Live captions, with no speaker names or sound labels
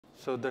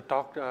So the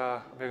talk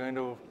we're going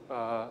to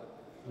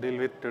deal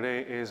with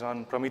today is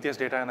on Prometheus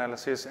data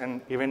analysis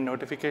and event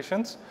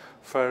notifications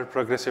for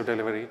progressive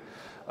delivery.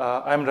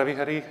 I'm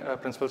Ravi,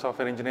 Principal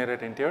Software Engineer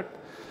at Intuit.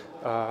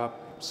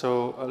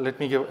 Let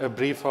me give a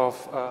brief of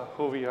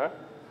who we are.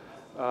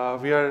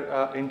 We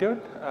are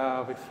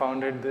Intuit. We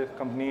founded the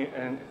company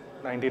in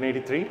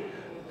 1983,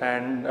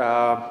 and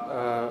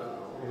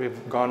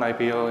we've gone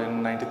IPO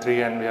in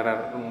 93, and we are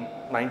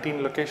at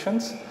 19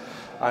 locations.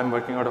 I'm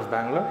working out of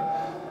Bangalore.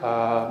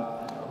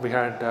 We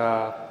had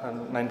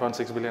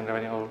 9.6 billion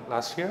revenue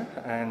last year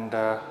and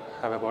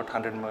have about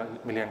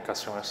 100 million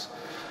customers.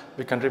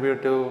 We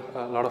contribute to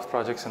a lot of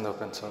projects in the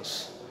open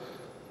source.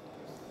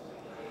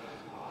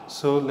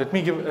 So let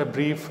me give a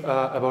brief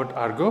about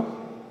Argo.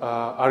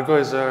 Argo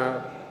is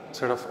a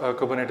sort of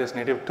Kubernetes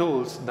native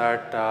tools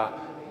that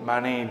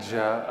manage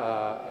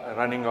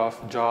running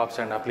of jobs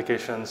and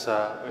applications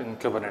in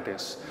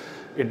Kubernetes.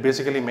 It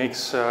basically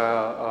makes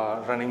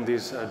running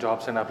these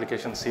jobs and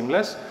applications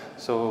seamless.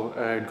 So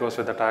it goes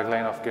with the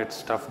tagline of get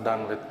stuff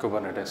done with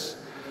Kubernetes,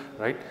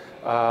 right?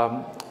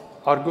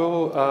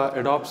 Argo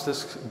adopts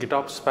this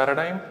GitOps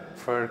paradigm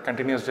for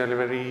continuous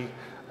delivery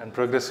and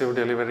progressive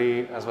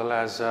delivery, as well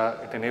as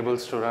it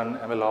enables to run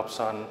MLOps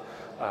on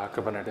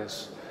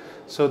Kubernetes.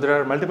 So there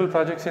are multiple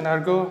projects in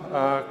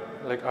Argo,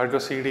 like Argo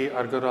CD,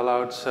 Argo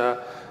rollouts,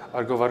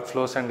 Argo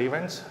workflows and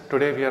events.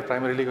 Today we are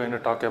primarily going to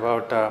talk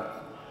about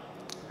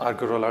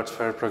Argo rollouts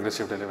for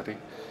progressive delivery.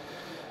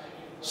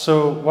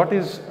 So what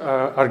is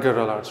Argo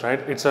rollouts, right?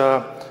 It's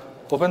a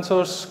open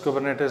source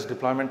Kubernetes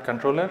deployment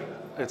controller.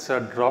 It's a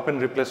drop-in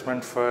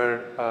replacement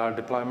for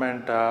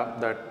deployment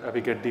that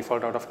we get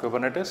default out of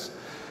Kubernetes.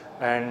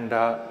 And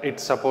it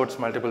supports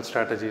multiple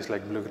strategies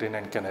like Blue, Green,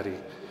 and Canary.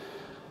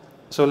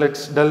 So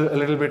let's delve a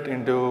little bit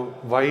into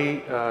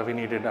why we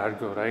needed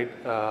Argo,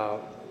 right?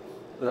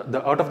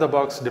 The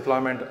out-of-the-box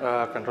deployment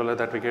controller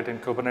that we get in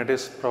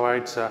Kubernetes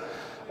provides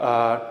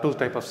two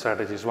types of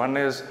strategies. One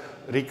is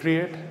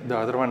recreate, the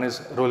other one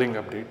is rolling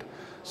update.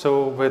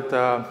 So with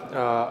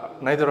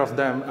neither of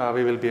them,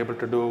 we will be able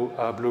to do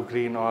Blue,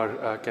 Green,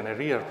 or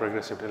Canary or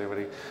progressive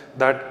delivery.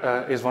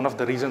 That is one of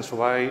the reasons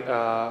why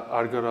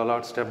Argo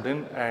rollout stepped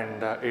in,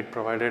 and it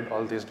provided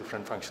all these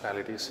different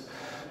functionalities.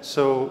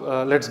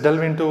 So let's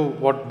delve into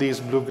what these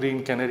Blue,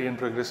 Green, Canary, and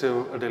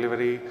progressive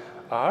delivery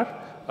are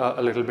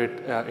a little bit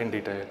in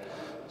detail.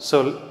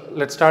 So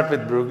let's start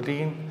with Blue,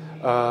 Green.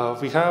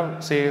 We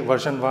have, say,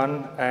 version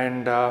 1,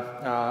 and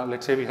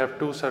let's say we have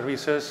two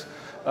services,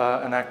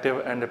 an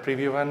active and a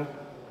preview one.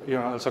 You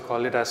can also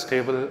call it as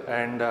stable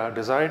and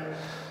desired,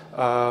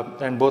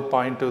 and both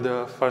point to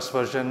the first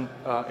version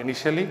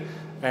initially.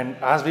 And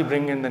as we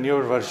bring in the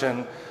newer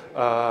version,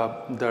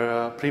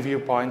 the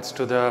preview points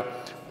to the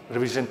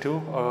revision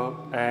 2,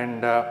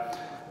 and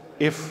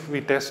if we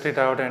test it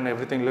out and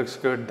everything looks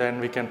good, then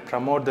we can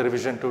promote the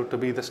revision 2 to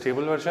be the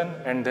stable version,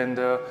 and then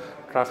the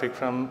traffic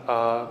from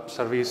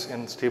service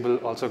in stable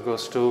also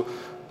goes to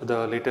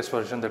the latest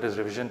version, that is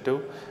revision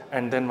 2.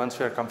 And then once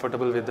we are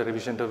comfortable with the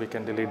revision 2, we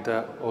can delete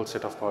the old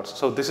set of pods.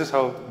 So this is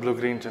how Blue,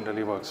 Green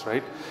generally works,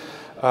 right?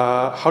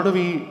 How do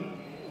we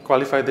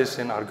qualify this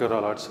in Argo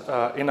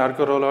rollouts? In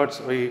Argo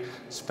rollouts, we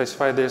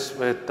specify this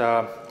with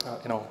a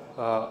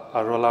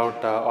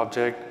rollout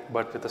object,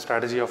 but with the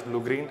strategy of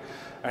Blue, Green,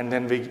 and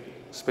then we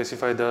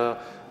specify the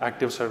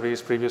active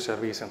service, preview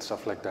service, and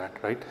stuff like that,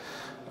 right?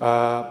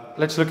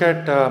 Let's look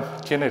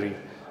at Canary.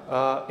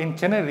 In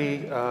Canary,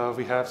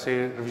 we have,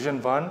 say,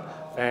 revision 1,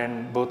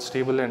 and both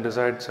stable and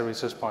desired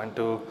services point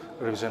to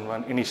revision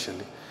 1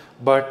 initially.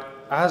 But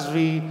as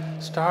we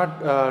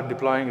start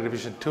deploying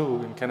revision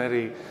 2 in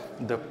Canary,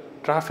 the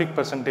traffic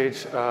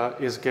percentage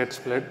gets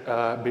split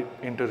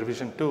into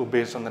revision 2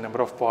 based on the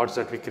number of pods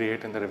that we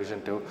create in the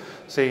revision 2.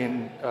 Say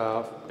in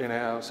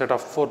a set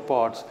of 4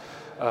 pods,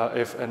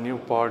 if a new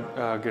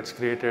pod gets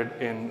created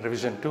in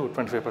revision 2,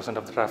 25%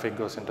 of the traffic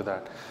goes into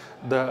that.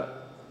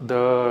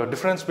 The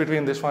difference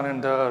between this one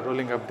and the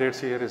rolling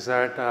updates here is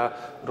that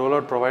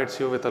rollout provides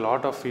you with a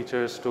lot of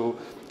features to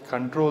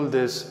control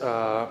this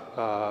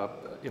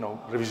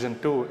revision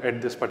 2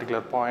 at this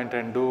particular point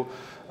and do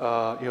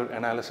your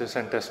analysis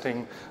and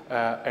testing,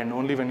 and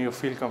only when you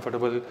feel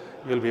comfortable,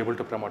 you'll be able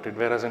to promote it.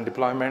 Whereas in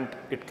deployment,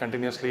 it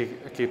continuously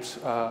keeps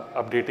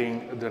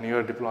updating the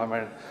newer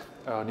deployment,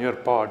 newer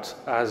pods.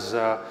 As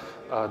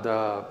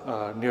the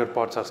newer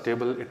pods are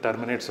stable, it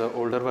terminates the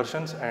older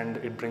versions and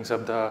it brings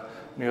up the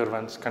newer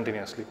ones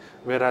continuously.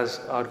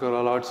 Whereas Argo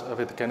rollouts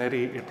with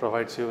Canary, it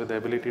provides you with the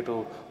ability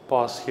to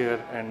pause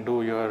here and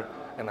do your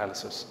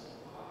analysis.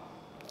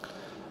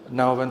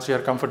 Now, once we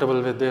are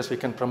comfortable with this, we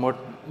can promote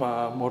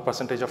more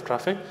percentage of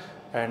traffic,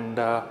 and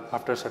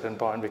after a certain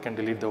point, we can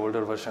delete the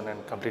older version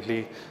and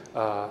completely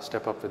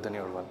step up with the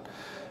newer one.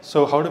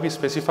 So how do we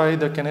specify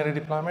the Canary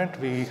deployment?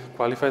 We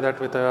qualify that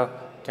with a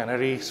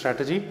Canary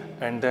strategy,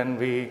 and then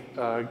we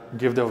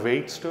give the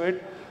weights to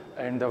it,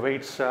 and the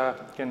weights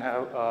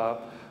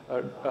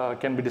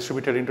can be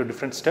distributed into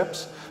different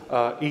steps.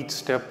 Each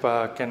step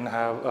can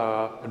have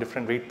a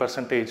different weight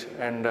percentage,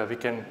 and we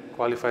can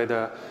qualify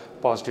the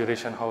pause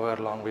duration,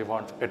 however long we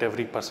want at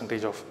every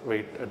percentage of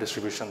weight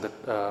distribution that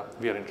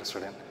we are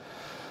interested in.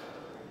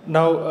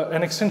 Now,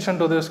 an extension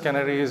to this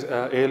canary is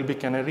ALB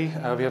canary.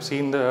 We have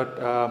seen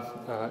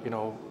that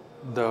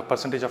the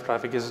percentage of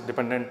traffic is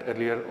dependent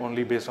earlier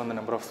only based on the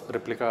number of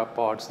replica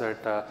pods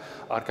that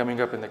are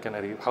coming up in the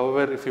canary.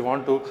 However, if you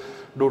want to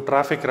do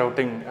traffic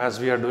routing as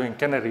we are doing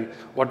canary,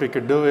 what we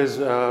could do is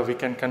we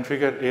can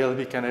configure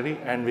ALB canary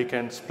and we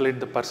can split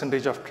the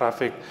percentage of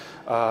traffic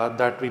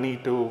that we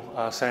need to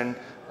send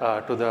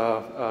to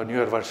the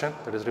newer version,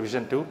 that is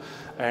revision 2,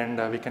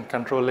 and we can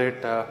control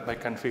it by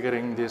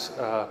configuring this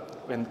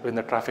in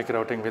the traffic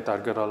routing with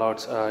Argo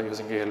rollouts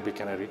using ALB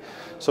canary.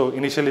 So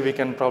initially we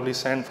can probably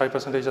send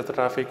 5% of the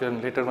traffic,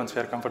 and later once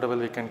we are comfortable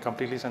we can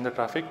completely send the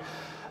traffic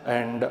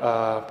and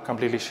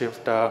completely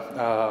shift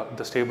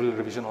the stable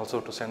revision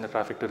also to send the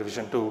traffic to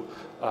revision 2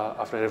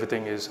 after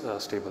everything is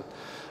stable.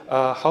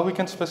 How we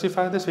can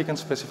specify this? We can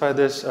specify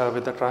this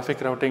with the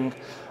traffic routing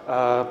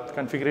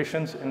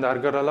configurations in the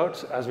Argo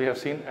rollouts as we have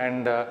seen,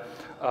 and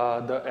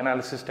the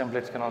analysis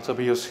templates can also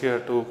be used here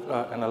to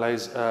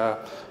analyze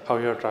how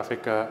your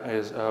traffic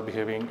is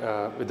behaving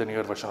with the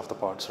newer version of the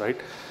pods,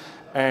 right?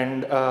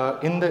 And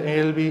in the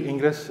ALB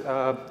ingress,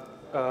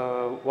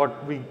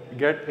 what we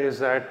get is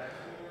that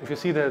if you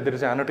see that there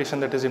is an annotation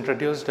that is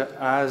introduced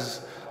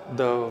as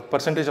the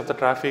percentage of the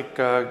traffic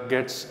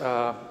gets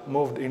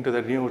moved into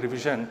the new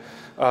revision,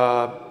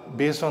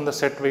 based on the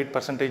set weight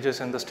percentages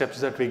and the steps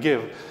that we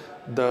give,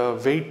 the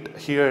weight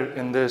here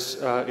in this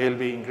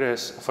ALB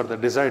ingress for the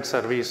desired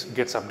service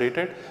gets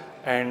updated,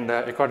 and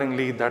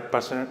accordingly that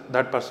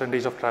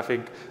percentage of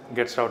traffic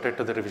gets routed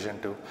to the revision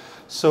 2.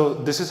 So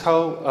this is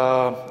how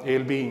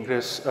ALB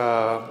ingress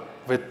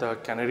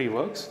with canary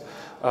works.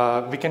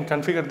 We can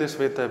configure this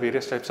with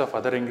various types of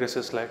other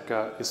ingresses like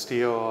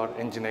Istio or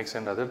Nginx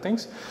and other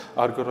things.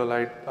 Argo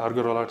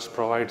rollouts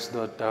provides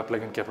the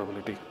plugin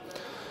capability.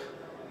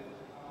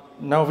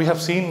 Now we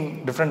have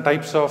seen different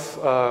types of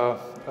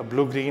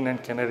blue, green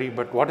and canary,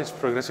 but what is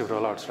progressive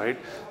rollouts, right?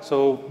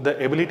 So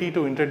the ability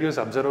to introduce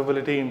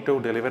observability into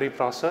delivery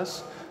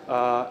process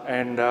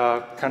and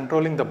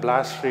controlling the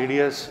blast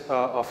radius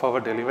of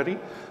our delivery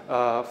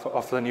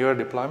of the newer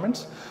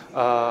deployments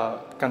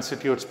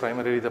constitutes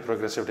primarily the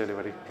progressive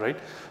delivery, right?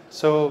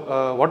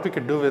 So what we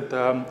could do with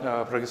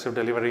progressive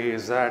delivery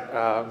is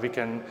that we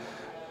can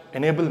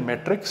enable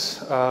metrics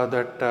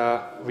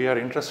that we are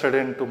interested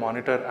in to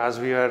monitor as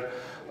we are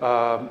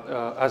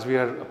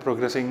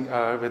progressing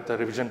with the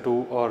revision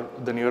 2 or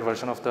the newer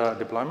version of the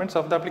deployments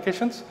of the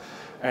applications,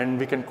 and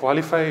we can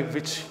qualify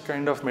which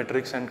kind of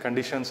metrics and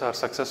conditions are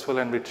successful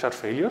and which are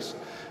failures,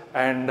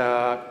 and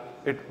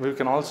we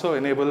can also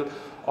enable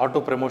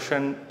auto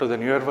promotion to the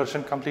newer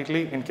version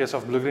completely in case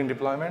of blue-green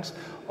deployments,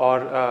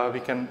 or we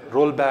can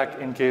roll back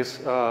in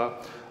case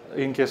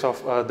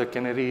of the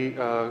canary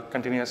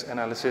continuous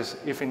analysis.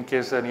 If in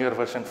case the newer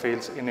version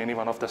fails in any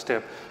one of the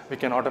steps, we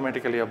can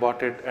automatically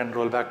abort it and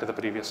roll back to the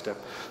previous step.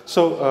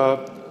 So,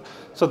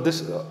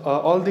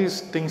 all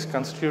these things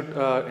constitute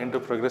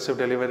into progressive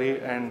delivery,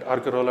 and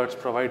Argo rollouts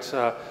provides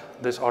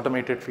this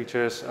automated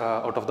features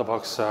out of the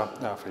box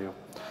for you.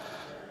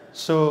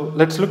 So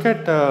let's look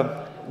at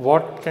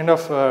what kind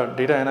of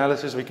data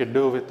analysis we could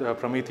do with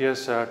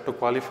Prometheus to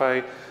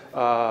qualify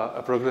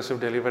a progressive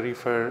delivery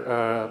for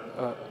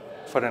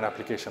an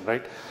application,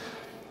 right?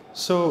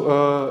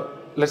 So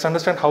let's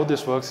understand how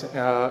this works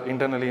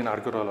internally in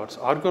Argo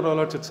rollouts. Argo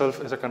rollouts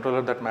itself is a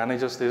controller that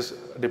manages these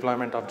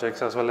deployment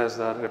objects as well as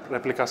the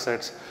replica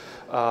sets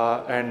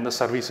and the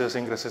services,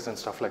 ingresses and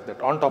stuff like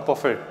that. On top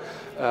of it,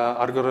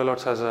 Argo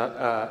rollouts has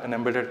an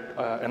embedded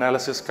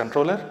analysis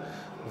controller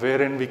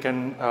wherein we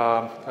can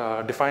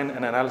define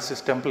an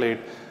analysis template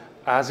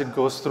as it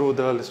goes through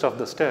the list of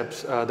the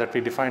steps that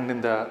we defined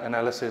in the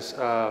analysis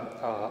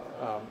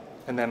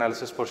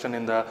portion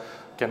in the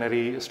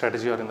canary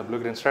strategy or in the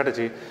blue-green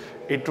strategy.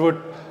 It would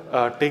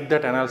take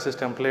that analysis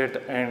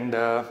template and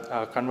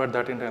convert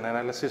that into an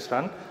analysis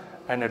run.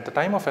 And at the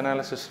time of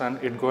analysis run,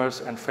 it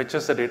goes and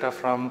fetches the data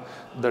from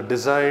the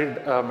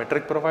desired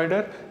metric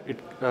provider.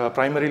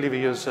 Primarily, we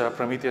use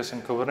Prometheus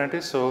in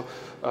Kubernetes. So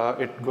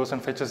it goes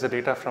and fetches the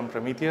data from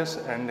Prometheus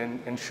and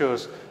then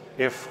ensures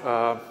if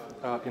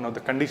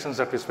the conditions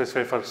that we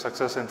specify for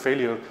success and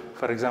failure,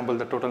 for example,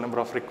 the total number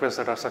of requests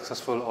that are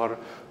successful or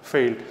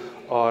failed,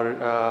 or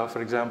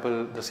for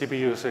example, the CPU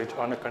usage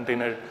on a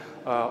container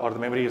or the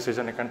memory usage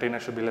on a container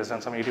should be less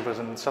than some 80%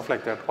 and stuff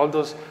like that. All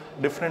those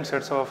different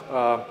sets of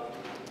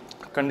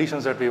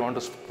conditions that we want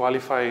to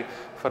qualify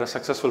for a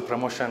successful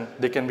promotion,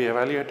 they can be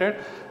evaluated,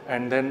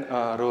 and then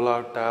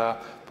rollout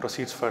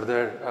proceeds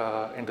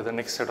further into the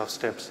next set of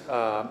steps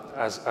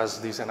as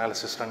these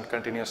analysis run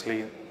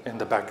continuously in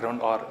the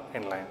background or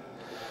inline.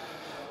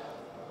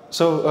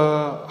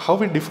 So how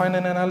we define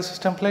an analysis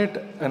template?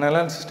 An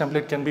analysis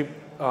template can be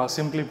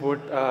simply put,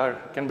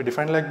 can be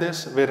defined like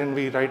this, wherein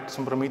we write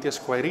some Prometheus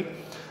query.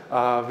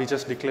 We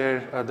just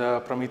declare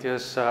the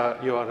Prometheus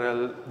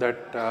URL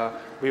that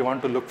we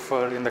want to look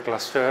for in the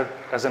cluster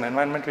as an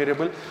environment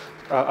variable.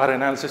 our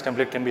analysis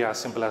template can be as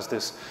simple as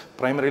this.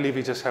 Primarily,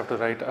 we just have to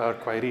write our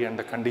query and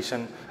the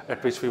condition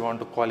at which we want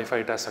to qualify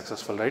it as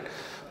successful, right?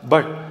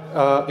 But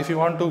if you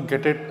want to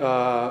get it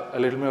a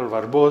little more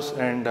verbose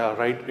and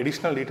write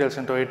additional details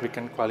into it, we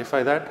can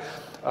qualify that.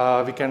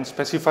 We can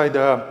specify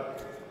the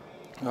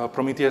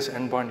Prometheus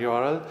endpoint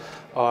URL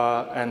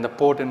and the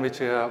port in which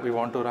we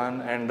want to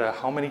run, and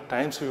how many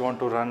times we want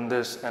to run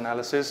this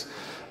analysis,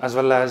 as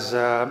well as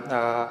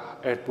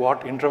at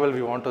what interval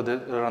we want to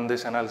run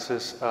this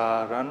analysis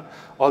run.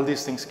 All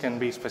these things can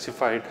be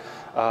specified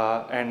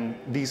and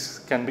these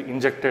can be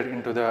injected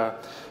into the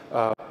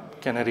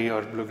Canary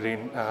or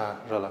blue-green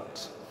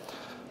rollouts.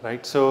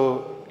 Right,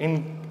 so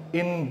in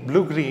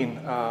blue-green,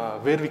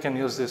 where we can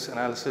use this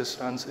analysis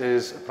runs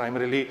is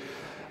primarily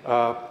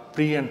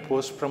pre and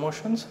post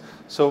promotions.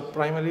 So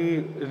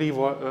primarily,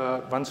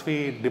 once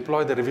we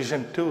deploy the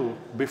revision 2,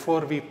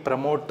 before we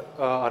promote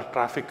our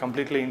traffic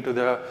completely into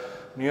the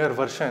newer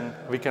version,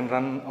 we can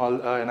run all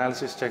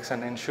analysis checks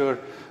and ensure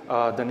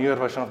the newer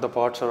version of the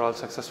pods are all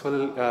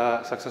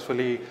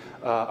successfully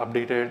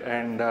updated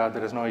and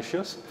there is no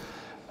issues.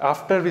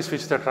 After we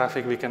switch the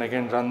traffic, we can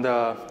again run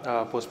the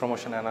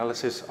post-promotion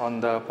analysis on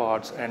the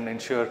pods and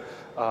ensure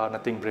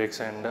nothing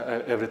breaks and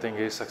everything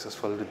is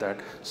successful with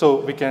that.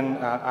 So we can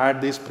add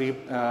these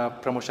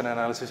pre-promotion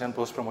analysis and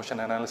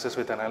post-promotion analysis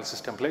with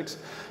analysis templates,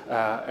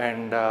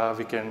 and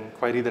we can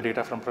query the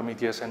data from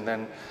Prometheus and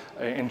then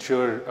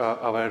ensure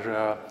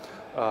our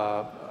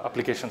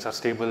applications are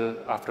stable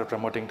after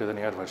promoting to the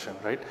newer version,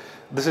 right?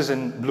 This is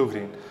in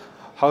blue-green.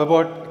 How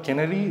about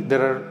Canary?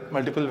 There are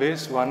multiple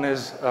ways. One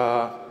is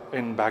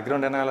in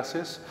background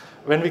analysis.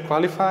 When we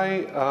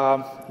qualify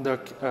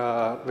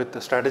with the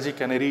strategy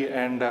Canary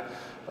and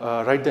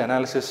write the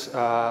analysis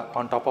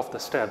on top of the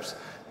steps,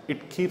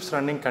 it keeps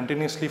running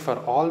continuously for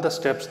all the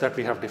steps that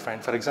we have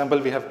defined. For example,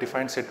 we have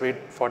defined set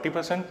weight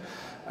 40%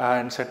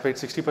 and set weight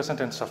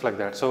 60% and stuff like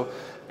that. So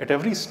at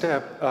every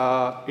step,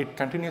 it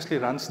continuously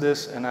runs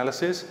this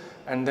analysis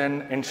and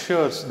then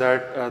ensures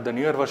that the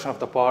newer version of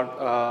the pod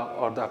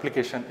or the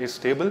application is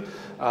stable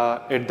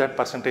at that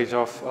percentage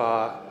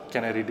of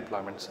Canary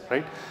deployments,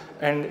 right?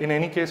 And in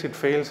any case it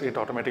fails, it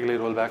automatically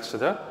rollbacks to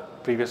the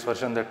previous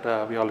version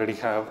that we already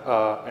have,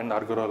 and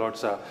Argo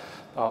rollouts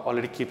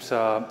already keeps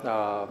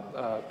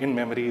in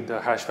memory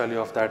the hash value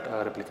of that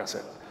replica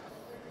set.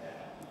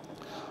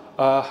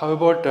 How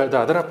about the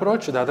other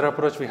approach? The other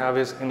approach we have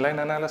is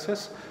inline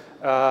analysis.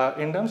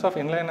 In terms of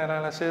inline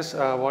analysis,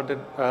 what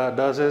it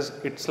does is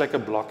it's like a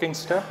blocking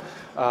step.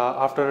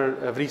 After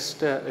every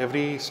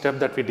step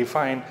that we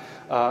define,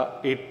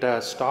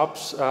 it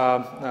stops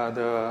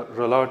the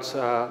rollouts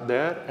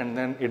there, and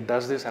then it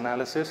does this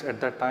analysis at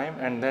that time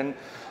and then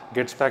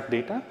gets back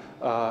data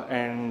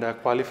and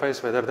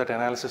qualifies whether that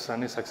analysis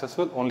run is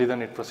successful. Only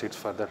then it proceeds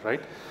further,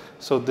 right?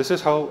 So this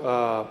is how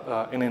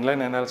an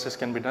inline analysis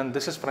can be done.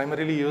 This is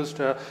primarily used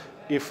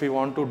if we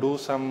want to do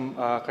some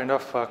kind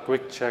of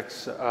quick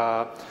checks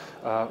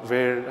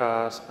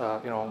where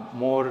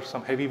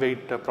some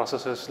heavyweight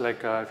processes,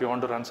 like if you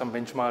want to run some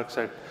benchmarks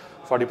at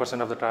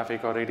 40% of the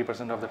traffic or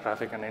 80% of the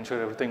traffic and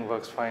ensure everything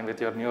works fine with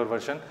your newer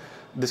version,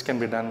 this can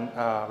be done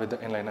with the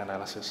inline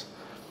analysis.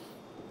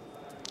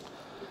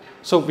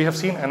 So we have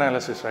seen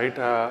analysis, right?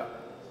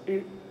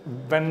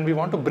 When we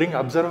want to bring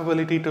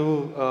observability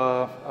to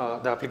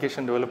the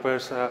application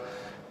developers,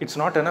 it's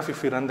not enough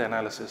if we run the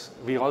analysis.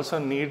 We also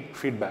need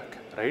feedback,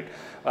 right?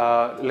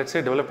 Let's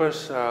say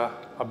developers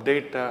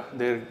update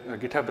their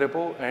GitHub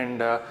repo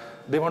and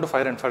they want to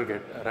fire and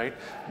forget, right?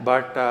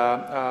 But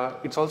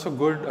it's also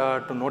good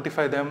to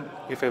notify them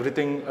if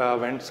everything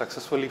went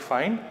successfully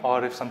fine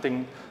or if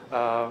something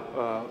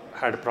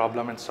had a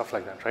problem and stuff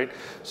like that, right?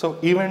 So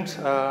events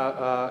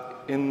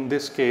in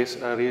this case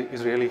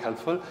is really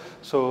helpful.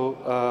 So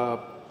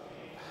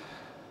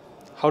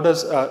how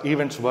does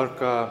events work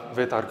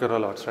with Argo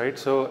rollouts, right?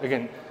 So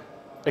again,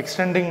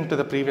 extending to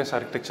the previous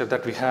architecture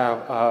that we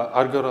have,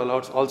 Argo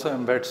rollouts also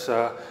embeds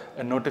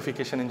a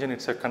notification engine.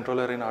 It's a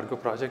controller in Argo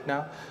project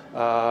now.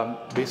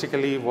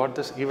 Basically, what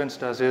this events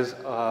does is,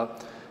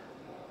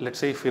 let's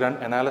say if we run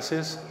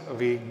analysis,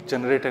 we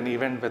generate an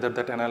event whether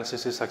that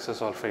analysis is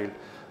success or failed.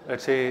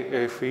 Let's say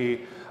if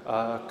we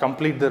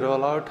complete the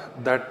rollout,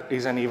 that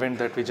is an event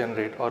that we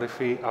generate. Or if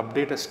we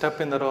update a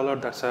step in the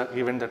rollout, that's an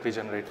event that we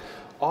generate.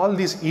 All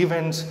these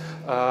events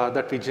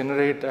that we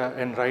generate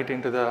and write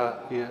into the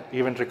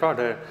event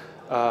recorder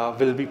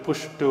will be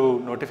pushed to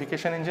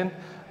notification engine,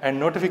 and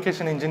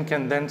notification engine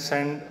can then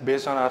send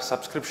based on our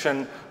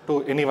subscription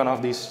to any one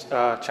of these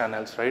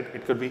channels, right?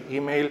 It could be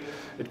email,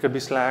 it could be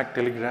Slack,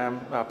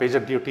 Telegram,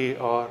 PagerDuty,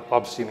 or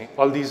Obsgenie.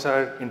 All these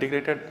are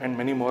integrated and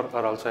many more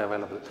are also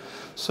available.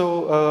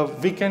 So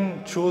we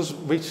can choose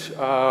which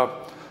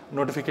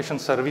notification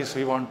service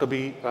we want to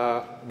be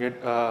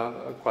get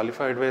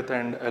qualified with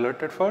and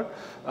alerted for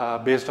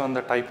based on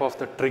the type of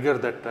the trigger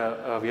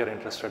that we are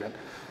interested in.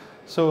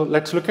 So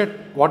let's look at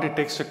what it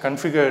takes to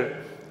configure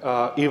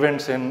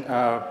events in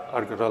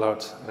Argo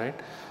rollouts, right?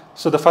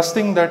 So the first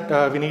thing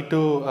that we need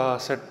to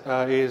set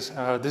is,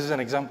 this is an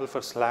example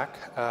for Slack.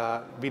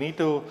 We need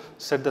to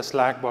set the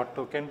Slack bot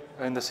token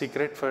in the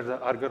secret for the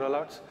Argo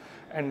rollouts.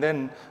 And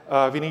then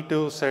we need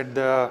to set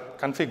the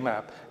config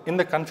map. In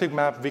the config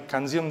map, we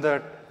consume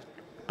the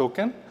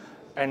token,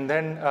 and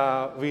then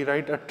we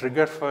write a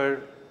trigger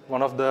for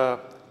one of the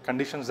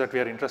conditions that we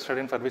are interested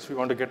in for which we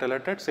want to get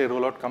alerted, say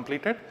rollout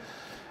completed.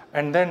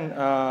 And then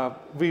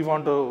we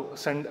want to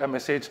send a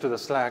message to the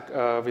Slack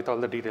with all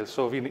the details.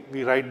 So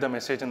we write the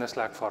message in the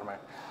Slack format.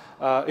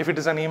 If it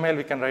is an email,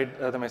 we can write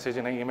the message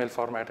in an email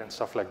format and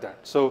stuff like that.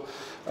 So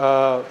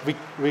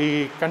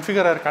we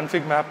configure our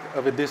config map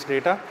with this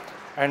data.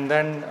 And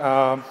then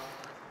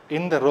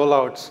in the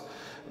rollouts,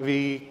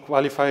 we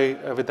qualify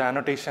with the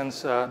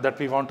annotations that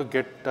we want to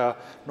get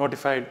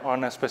notified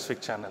on a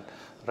specific channel,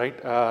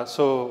 right?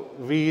 So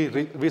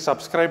we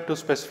subscribe to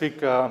specific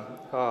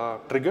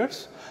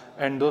triggers,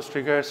 and those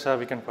triggers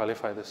we can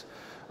qualify this.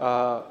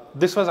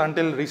 This was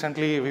until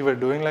recently we were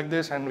doing like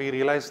this, and we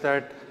realized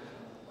that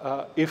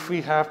if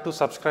we have to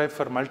subscribe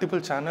for multiple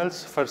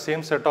channels for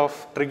same set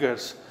of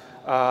triggers,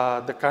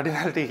 the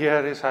cardinality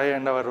here is high,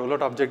 and our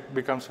rollout object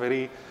becomes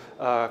very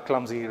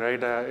clumsy,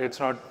 right? It's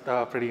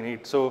not pretty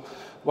neat. So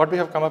what we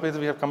have come up with,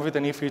 we have come up with a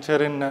new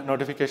feature in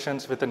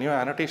notifications with a new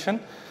annotation,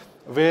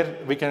 where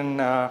we can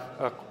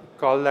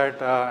call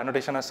that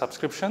annotation as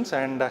subscriptions.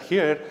 And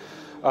here,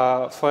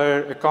 for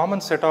a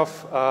common set of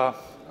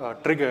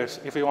triggers,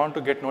 if you want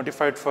to get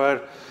notified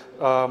for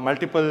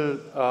multiple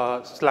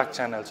Slack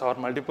channels or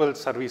multiple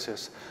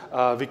services,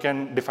 we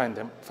can define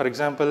them. For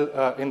example,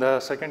 in the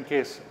second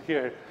case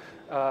here,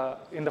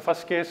 in the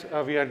first case,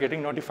 we are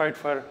getting notified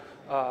for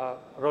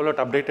rollout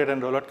updated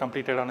and rollout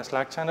completed on a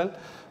Slack channel.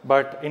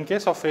 But in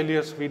case of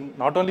failures, we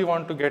not only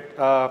want to get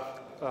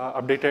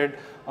updated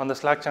on the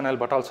Slack channel,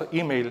 but also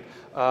email.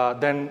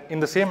 Then in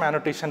the same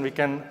annotation, we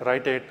can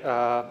write it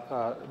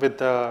with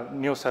the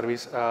new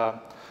service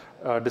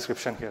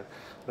description here,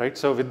 right?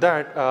 So with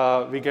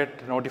that, we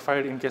get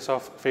notified in case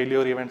of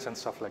failure events and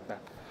stuff like that.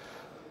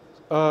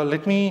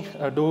 Let me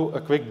do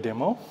a quick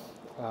demo.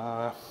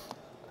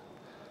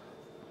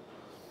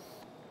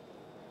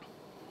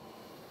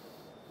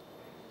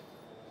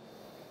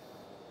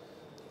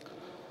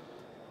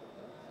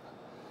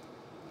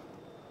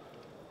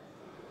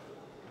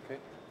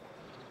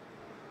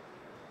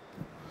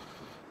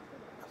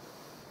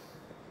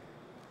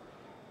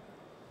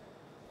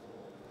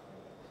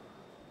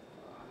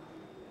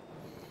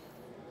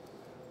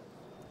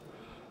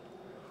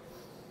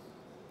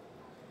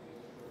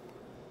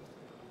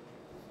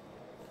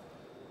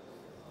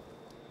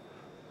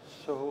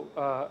 So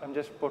I'm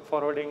just put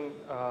forwarding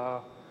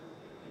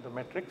the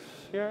metrics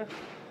here,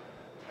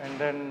 and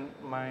then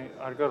my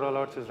Argo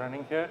rollouts is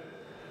running here.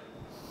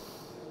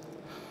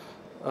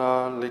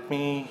 Let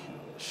me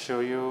show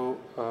you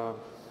the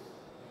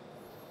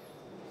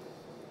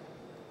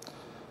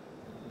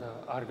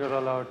Argo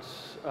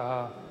rollouts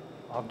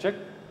object.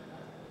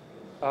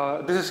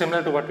 This is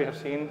similar to what we have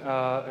seen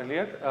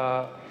earlier.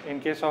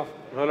 In case of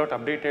rollout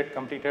updated,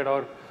 completed,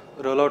 or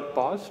rollout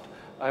paused,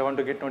 I want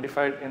to get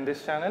notified in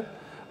this channel.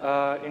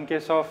 In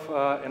case of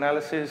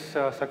analysis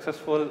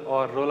successful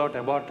or rollout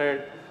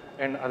aborted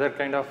and other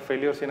kind of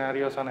failure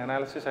scenarios on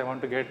analysis, I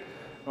want to get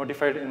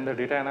notified in the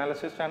data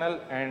analysis channel,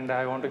 and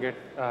I want to get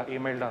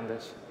emailed on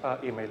this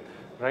email,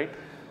 right?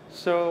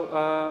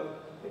 So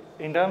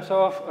in terms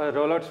of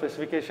rollout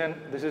specification,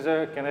 this is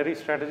a canary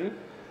strategy,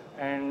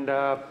 and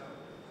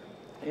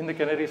in the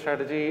canary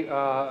strategy,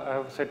 I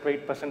have set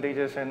weight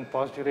percentages and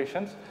pause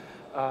durations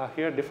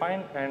here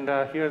defined, and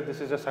here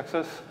this is a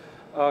success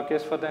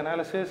case for the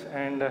analysis,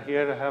 and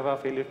here I have a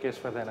failure case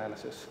for the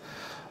analysis.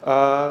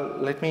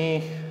 Let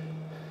me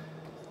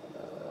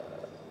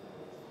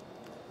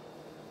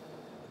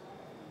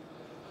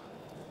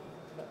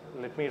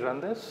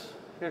run this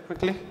here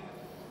quickly.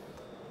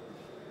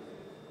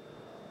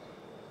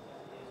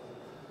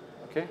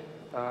 Okay.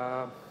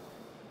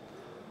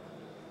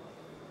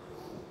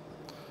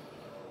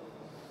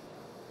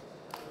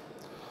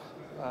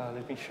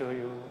 Let me show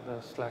you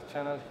the Slack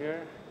channel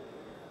here.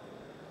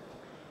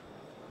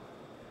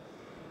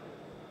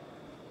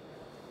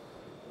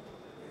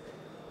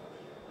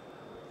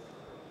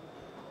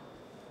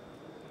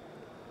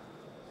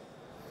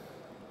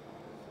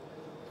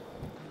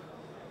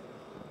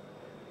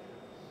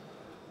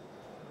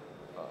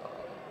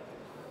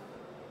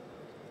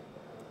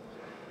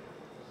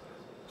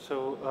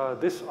 So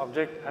this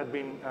object has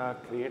been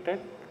created.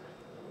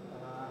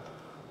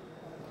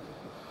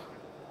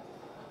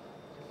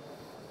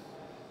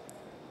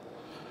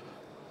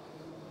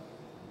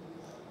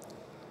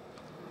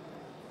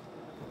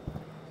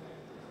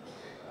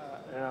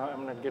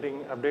 I'm not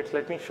getting updates.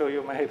 Let me show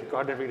you my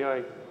recorded video.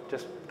 I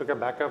just took a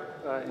backup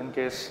in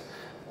case,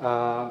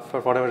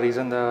 for whatever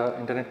reason, the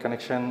internet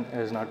connection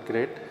is not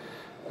great.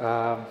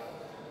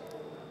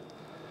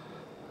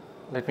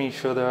 Let me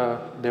show the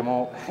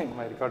demo in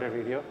my recorded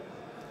video.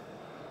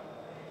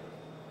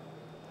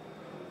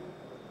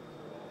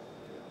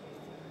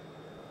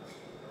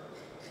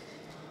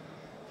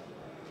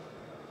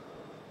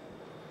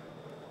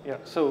 Yeah,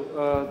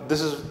 so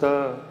this is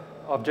the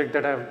object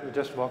that I've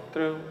just walked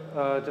through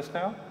just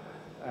now,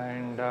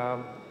 and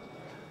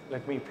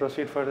let me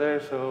proceed further.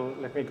 So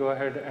let me go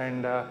ahead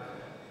and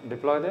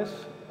deploy this.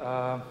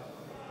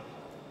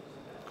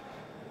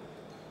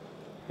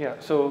 Yeah,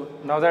 so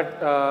now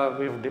that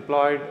we've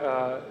deployed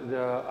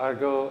the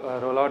Argo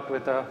rollout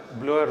with a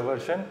bluer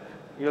version,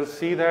 you'll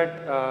see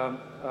that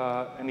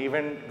an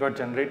event got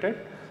generated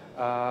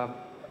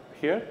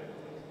here.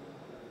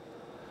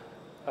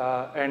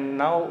 And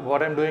now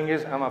what I'm doing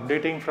is I'm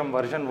updating from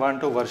version 1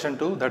 to version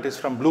 2, that is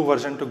from blue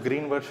version to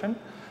green version.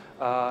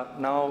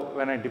 Now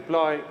when I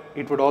deploy,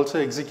 it would also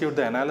execute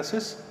the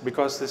analysis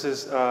because this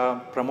is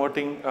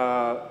promoting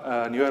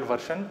a newer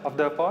version of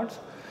the pods.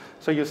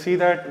 So you see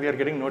that we are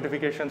getting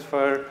notifications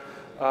for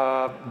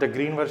the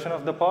green version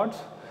of the pods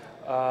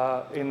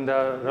in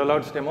the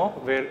rollouts demo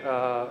where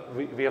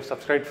we have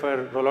subscribed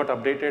for rollout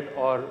updated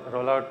or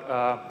rollout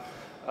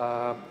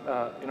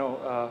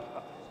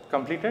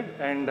completed.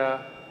 And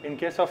in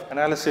case of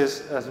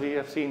analysis, as we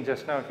have seen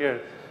just now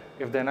here,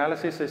 if the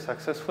analysis is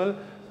successful,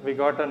 we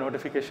got a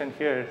notification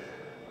here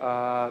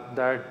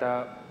that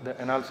the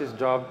analysis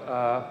job,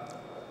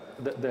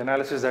 the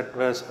analysis that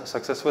was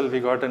successful, we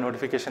got a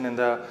notification in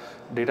the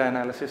data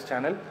analysis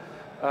channel.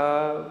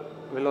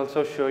 We'll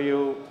also show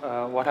you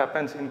what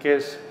happens in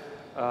case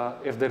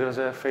if there is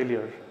a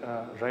failure,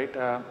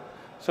 right?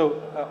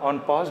 So on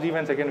paused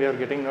events, again, we are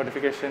getting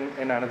notification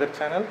in another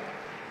channel.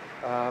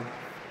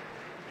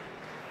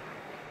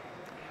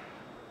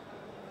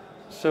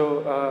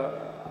 So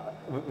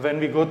when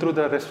we go through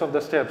the rest of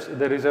the steps,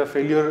 there is a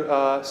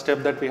failure step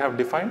that we have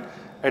defined.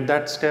 At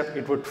that step,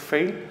 it would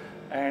fail,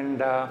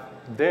 and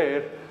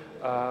there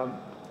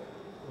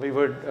we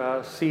would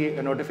see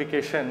a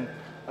notification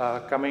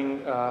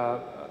coming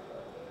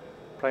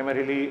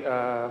primarily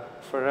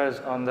for us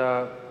on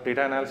the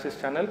data analysis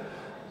channel.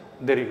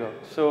 There you go.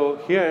 So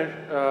here,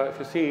 if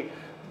you see,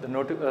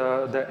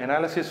 the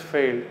analysis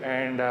failed,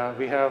 and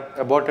we have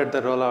aborted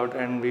the rollout,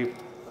 and we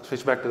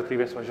switch back to the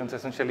previous versions.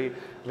 Essentially,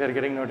 we are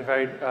getting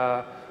notified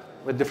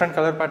with different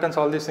color patterns.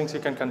 All these things you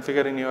can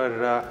configure in your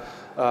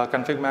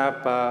config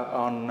map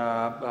on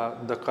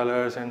the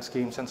colors and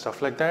schemes and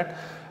stuff like that.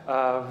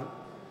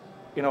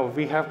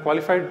 We have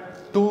qualified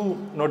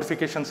 2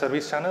 notification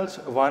service channels.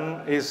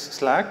 One is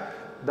Slack.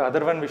 The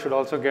other one we should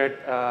also get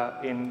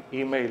in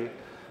email.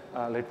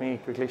 Let me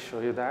quickly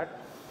show you that.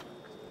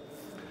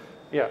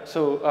 Yeah,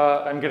 so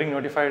I'm getting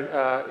notified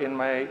in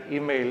my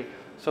email.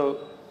 So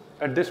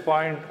at this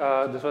point,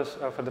 this was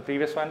for the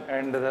previous one,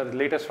 and the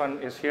latest one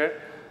is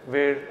here,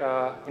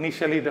 where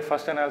initially the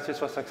first analysis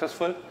was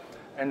successful,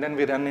 and then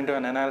we ran into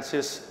an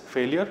analysis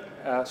failure.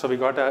 So we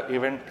got an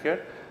event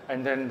here,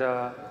 and then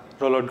the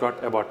rollout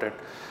got aborted.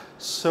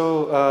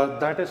 So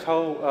that is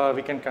how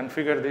we can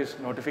configure these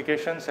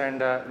notifications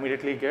and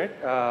immediately get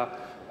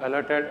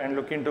alerted and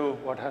look into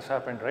what has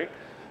happened, right?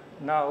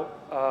 Now,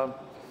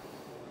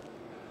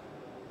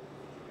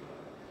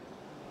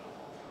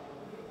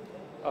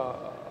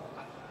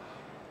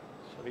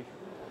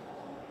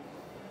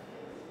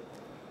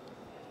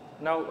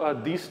 Now,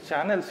 these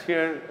channels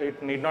here,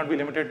 it need not be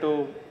limited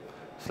to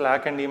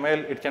Slack and email.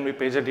 It can be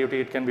PagerDuty,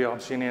 it can be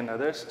Opsgenie and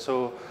others.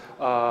 So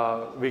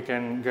we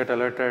can get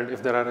alerted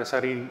if there are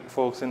SRE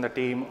folks in the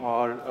team,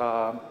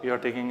 or you're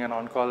taking an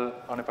on-call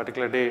on a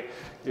particular day,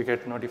 you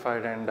get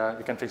notified, and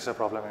you can fix the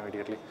problem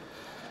immediately.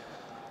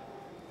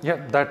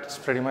 Yeah, that's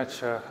pretty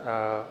much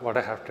what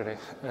I have today.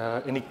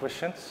 Any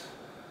questions?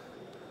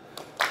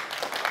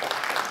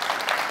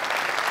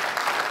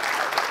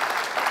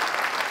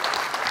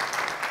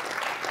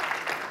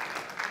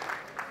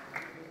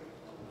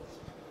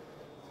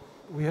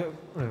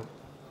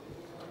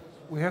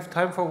 We have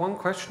time for one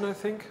question, I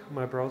think.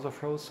 My browser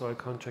froze, so I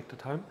can't check the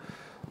time.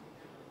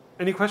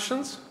 Any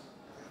questions?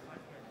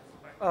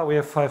 Oh, we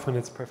have 5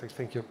 minutes. Perfect.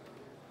 Thank you.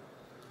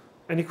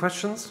 Any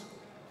questions?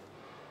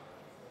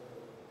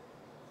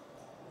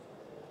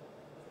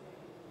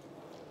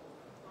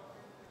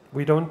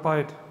 We don't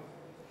bite.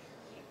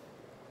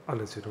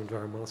 Unless you don't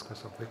wear a mask or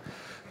something.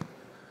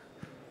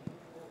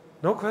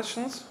 No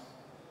questions?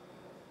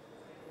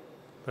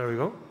 There we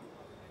go.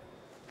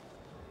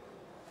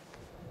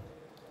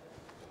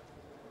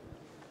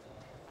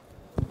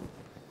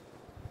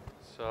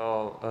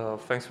 So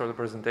thanks for the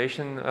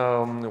presentation.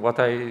 What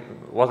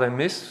I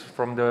miss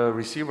from the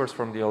receivers,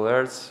 from the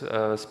alerts,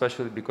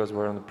 especially because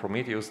we're on the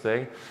Prometheus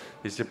day,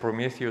 is the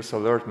Prometheus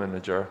Alert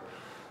Manager.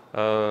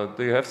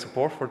 Do you have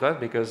support for that?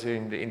 Because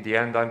in the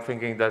end, I'm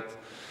thinking that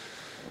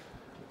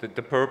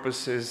the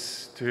purpose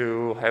is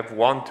to have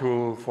one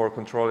tool for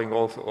controlling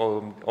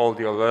all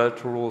the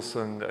alert rules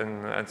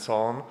and so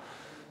on.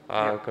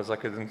 Because I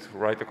couldn't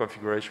write a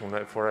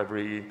configuration for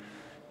every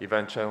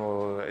event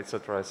channel,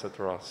 etc.,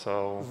 etc.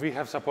 So we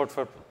have support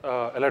for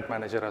Alert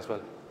Manager as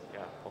well.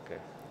 Yeah. Okay.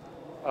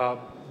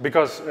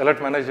 Because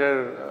Alert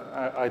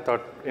Manager, I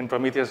thought in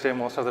Prometheus Day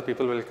most of the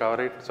people will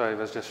cover it, so I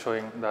was just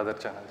showing the other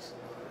channels.